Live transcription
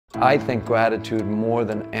I think gratitude, more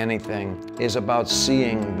than anything, is about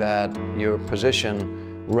seeing that your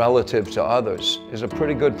position relative to others is a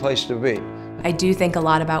pretty good place to be. I do think a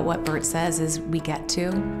lot about what Bert says is we get to.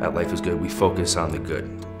 At Life is Good, we focus on the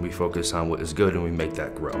good. We focus on what is good and we make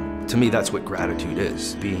that grow. To me, that's what gratitude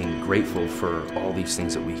is, being grateful for all these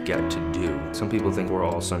things that we get to do. Some people think we're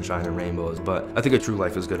all sunshine and rainbows, but I think a true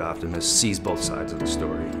Life is Good optimist sees both sides of the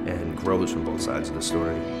story and grows from both sides of the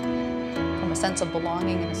story. From a sense of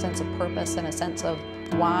belonging and a sense of purpose and a sense of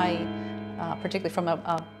why, particularly from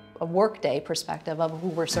a workday perspective of who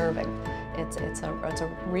we're serving. It's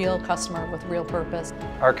a real customer with real purpose.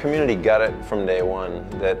 Our community got it from day one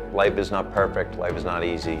that life is not perfect, life is not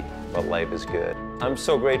easy, but life is good. I'm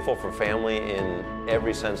so grateful for family in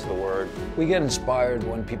every sense of the word. We get inspired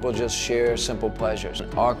when people just share simple pleasures.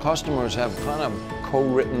 Our customers have kind of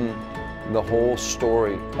co-written the whole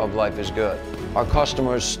story of Life is Good. Our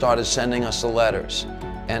customers started sending us the letters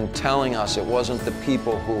and telling us it wasn't the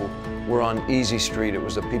people who were on easy street, it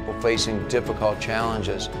was the people facing difficult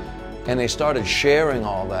challenges. And they started sharing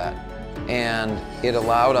all that, and it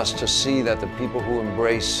allowed us to see that the people who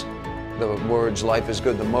embrace the words life is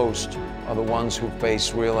good the most are the ones who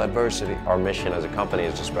face real adversity. Our mission as a company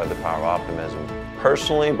is to spread the power of optimism.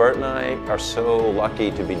 Personally, Bert and I are so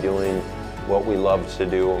lucky to be doing what we loved to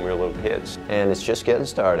do when we were little kids, and it's just getting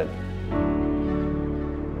started.